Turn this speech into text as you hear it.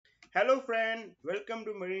Hello friend, welcome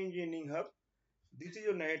to Marine Engineering Hub. This is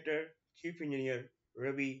your narrator, Chief Engineer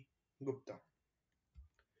Ravi Gupta.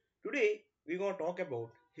 Today we're going to talk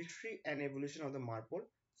about history and evolution of the Marpol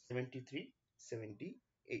 73-78.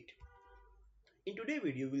 In today's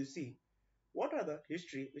video we'll see what are the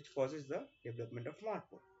history which causes the development of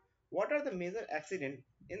Marpol. What are the major accidents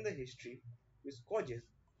in the history which causes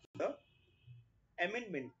the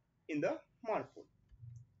amendment in the Marpol.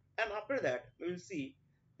 And after that we will see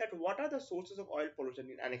that what are the sources of oil pollution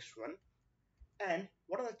in Annex 1 and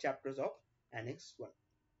what are the chapters of Annex 1.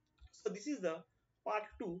 So this is the part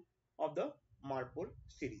 2 of the Marpol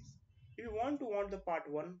series. If you want to watch the part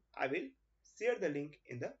 1, I will share the link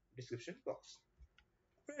in the description box.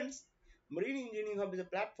 Friends, Marine Engineering Hub is a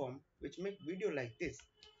platform which makes video like this,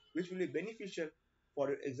 which will be beneficial for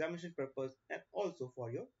your examination purpose and also for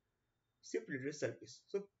your ship leader service.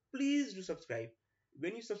 So please do subscribe.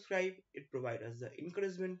 When you subscribe, it provides us the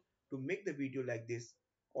encouragement to make the video like this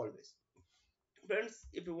always. Friends,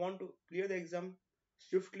 if you want to clear the exam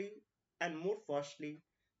swiftly and more fastly,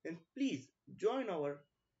 then please join our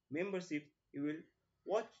membership. You will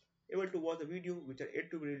watch able to watch the video which are yet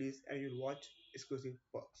to be released and you'll watch exclusive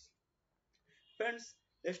perks. Friends,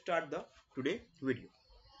 let's start the today video.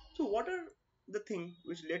 So what are the things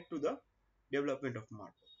which led to the development of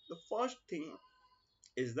Marpol? The first thing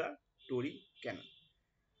is the Tory Cannon.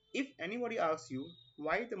 If anybody asks you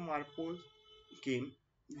why the Marpol came,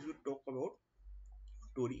 you should talk about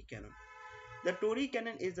Tory Cannon. The Tory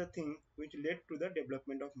Cannon is the thing which led to the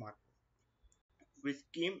development of Marpol, which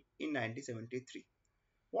came in 1973.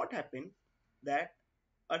 What happened that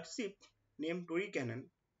a ship named Tory Cannon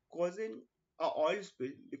causing a oil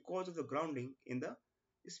spill because of the grounding in the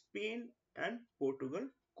Spain and Portugal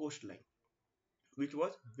coastline, which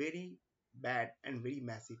was very bad and very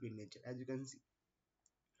massive in nature. As you can see,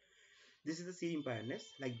 this is the sea impiredness,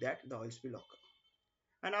 like that the oil spill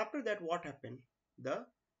occurred. And after that, what happened? The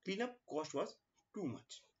cleanup cost was too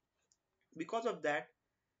much. Because of that,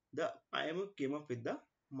 the IMO came up with the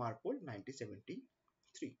Marpol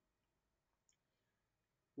 1973.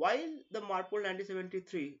 While the Marpol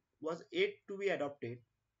 1973 was yet to be adopted,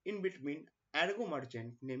 in between, Argo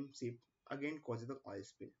merchant named ship again caused the oil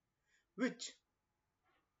spill, which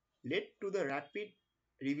led to the rapid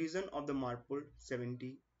revision of the Marpol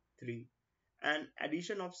 73 and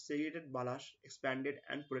addition of segregated ballast expanded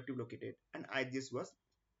and productive located, and IGS was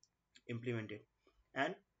implemented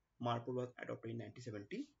and Marpol was adopted in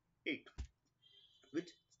 1978 with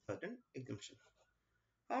certain exemption.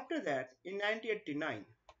 After that, in 1989,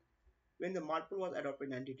 when the Marpol was adopted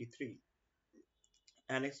in 1983,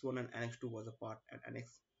 Annex 1 and Annex 2 was a part and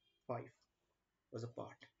Annex 5 was a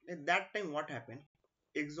part. At that time, what happened?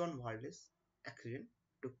 Exxon Valdez accident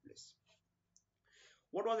took place.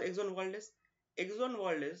 What was Exxon Valdez? Exxon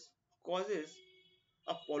Valdez causes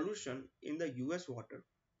a pollution in the US water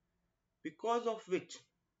because of which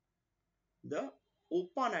the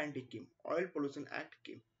OPA 90 came, Oil Pollution Act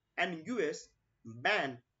came, and US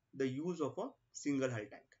banned the use of a single hull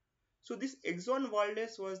tanker. So this Exxon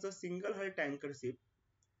Valdez was the single hull tanker ship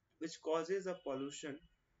which causes a pollution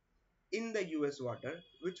in the US water,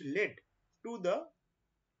 which led to the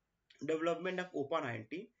development of OPA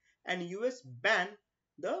 90, and US banned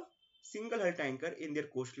the single hull tanker in their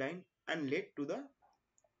coastline and led to the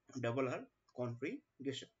double hull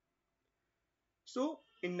configuration. So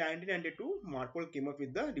in 1992, Marpol came up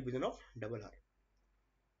with the division of double hull.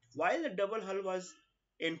 While the double hull was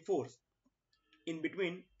enforced, in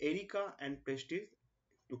between Erika and Prestige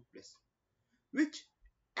took place, which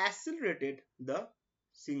accelerated the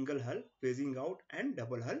single hull phasing out and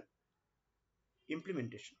double hull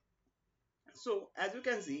implementation. So as you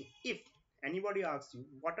can see, if anybody asks you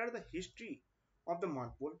what are the history of the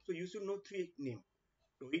Marpol, so you should know three names: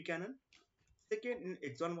 Tory Cannon, second in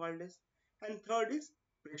Exxon Valdez, and third is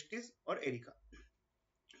Prestige or Erika.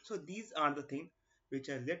 So these are the things which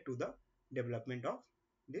have led to the development of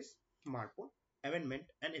this Marpol amendment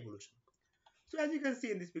and evolution. So as you can see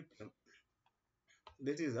in this picture,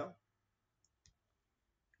 this is a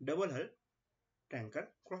double hull tanker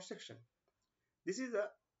cross section. This is the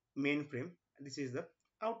main frame. This is the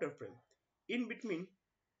outer frame. In between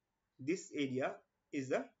this area is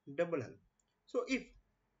the double hull. So if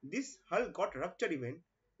this hull got rupture event,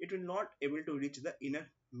 it will not able to reach the inner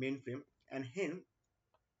main frame and hence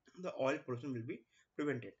the oil pollution will be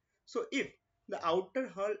prevented. So if the outer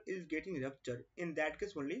hull is getting ruptured, in that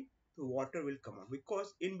case only the water will come out,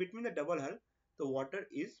 because in between the double hull the water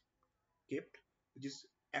is kept, which is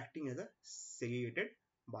acting as a segregated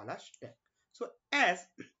ballast tank. So as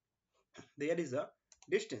there is a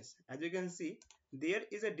distance, as you can see, there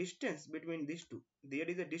is a distance between these two. There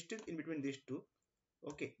is a distance in between these two.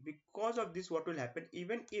 Okay, because of this, what will happen?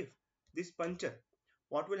 Even if this puncture,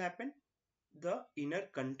 what will happen? The inner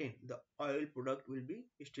content, the oil product will be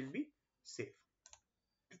still be safe.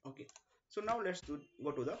 Okay, so now let's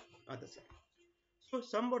go to the other side. So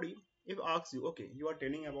somebody if asks you, okay, you are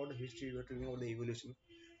telling about the history, you are telling about the evolution.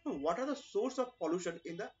 Now, what are the source of pollution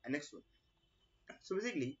in the annex one? So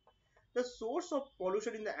basically, the source of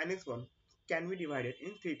pollution in the annex one can be divided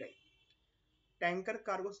in three types: tanker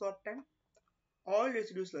cargo slop tank, oil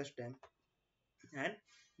residue slush tank, and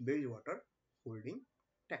bilge water holding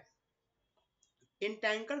tank. In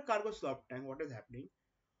tanker cargo slop tank, what is happening?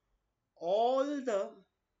 All the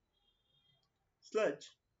sludge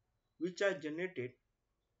which are generated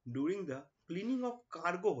during the cleaning of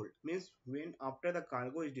cargo hold, means when after the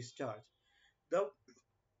cargo is discharged, the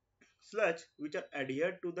sludge which are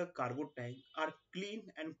adhered to the cargo tank are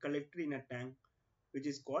cleaned and collected in a tank which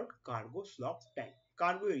is called cargo slop tank,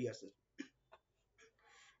 cargo area sludge.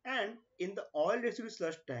 And in the oil residue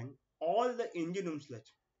sludge tank, all the engine room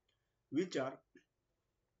sludge which are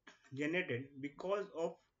generated because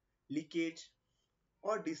of leakage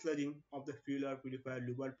or dislodging of the fuel or purifier,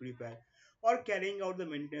 lube oil purifier, or carrying out the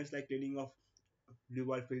maintenance like cleaning of lube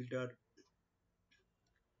oil filter.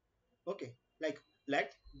 Okay, like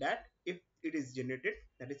that, if it is generated,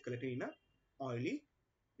 that is collected in a oily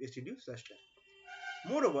residue sludge tank.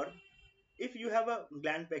 Moreover, if you have a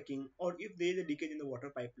gland packing, or if there is a leakage in the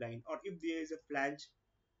water pipeline, or if there is a flange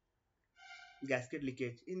gasket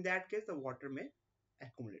leakage, in that case the water may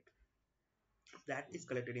accumulate. That is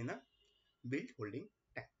collected in a bilge holding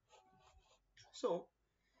tank. So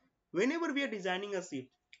whenever we are designing a ship,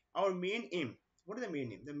 our main aim, what is the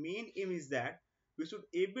main aim? The main aim is that we should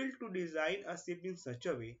able to design a ship in such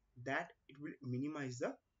a way that it will minimize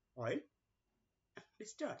the oil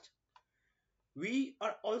discharge. We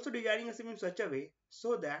are also designing a ship in such a way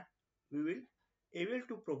so that we will able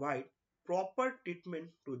to provide proper treatment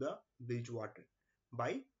to the bilge water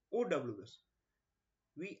by OWS.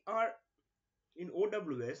 We are in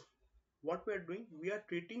OWS, what we are doing, we are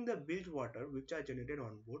treating the bilge water which are generated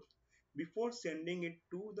on board before sending it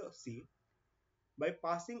to the sea by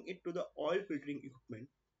passing it to the oil filtering equipment,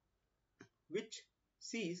 which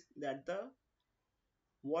sees that the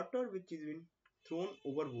water which is been thrown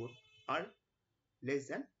overboard are less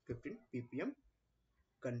than 15 ppm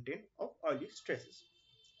content of oily stresses.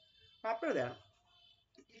 After that,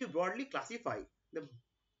 if you broadly classify the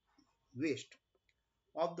waste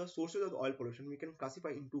of the sources of the oil pollution, we can classify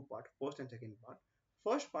in two parts, first and second part.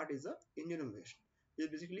 First part is the engine waste. This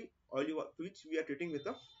is basically oil which we are treating with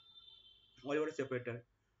the oil water separator,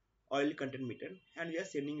 oil content meter, and we are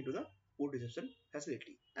sending it to the port reception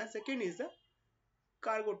facility. And second is the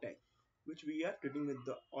cargo tank, which we are treating with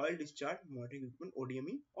the oil discharge monitoring equipment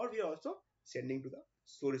ODME, or we are also sending to the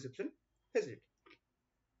store reception facility.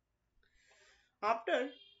 After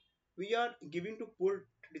we are giving to port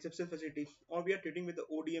reception facility, or we are treating with the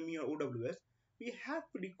ODME or OWS, we have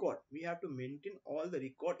to record, we have to maintain all the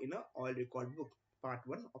record in a oil record book, part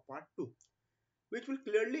 1 or part 2, which will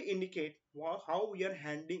clearly indicate how we are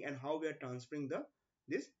handling and how we are transferring the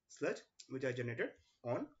this sludge which are generated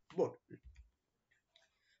on board.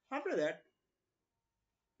 After that,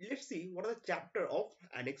 let's see what are the chapter of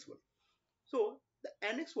Annex 1. So the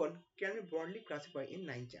Annex 1 can be broadly classified in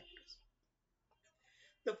 9 chapters.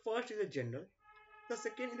 The first is a general, the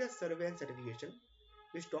second is the survey and certification,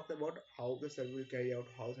 which talks about how the survey will carry out,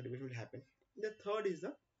 how certification will happen. The third is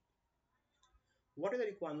the what is the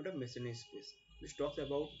requirement of masonry space, which talks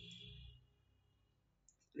about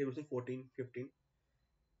Revolution 14, 15.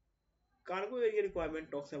 Cargo area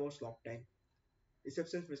requirement talks about slop tank,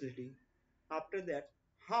 reception facility. After that,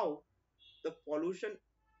 how the pollution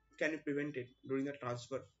can be prevented during the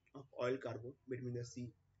transfer of oil cargo between the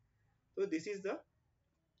sea. So this is the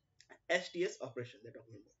STS operation they're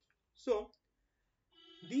talking about. So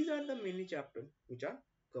these are the many chapters which are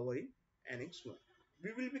covering Annex 1.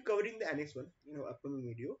 We will be covering the Annex 1 in our upcoming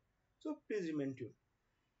video. So please remain tuned.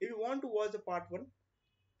 If you want to watch the part 1,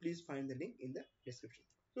 please find the link in the description.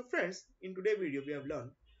 So friends, in today's video we have learned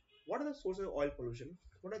what are the sources of oil pollution,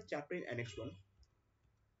 what are the chapter in Annex 1,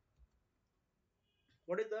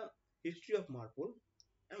 what is the history of Marpol,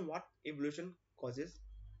 and what evolution causes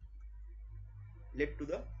led to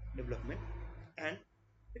the development. And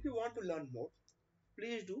if you want to learn more,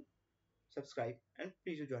 please do subscribe and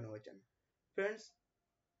please do join our channel. Friends,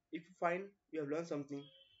 if you find you have learned something,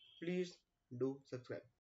 please do subscribe.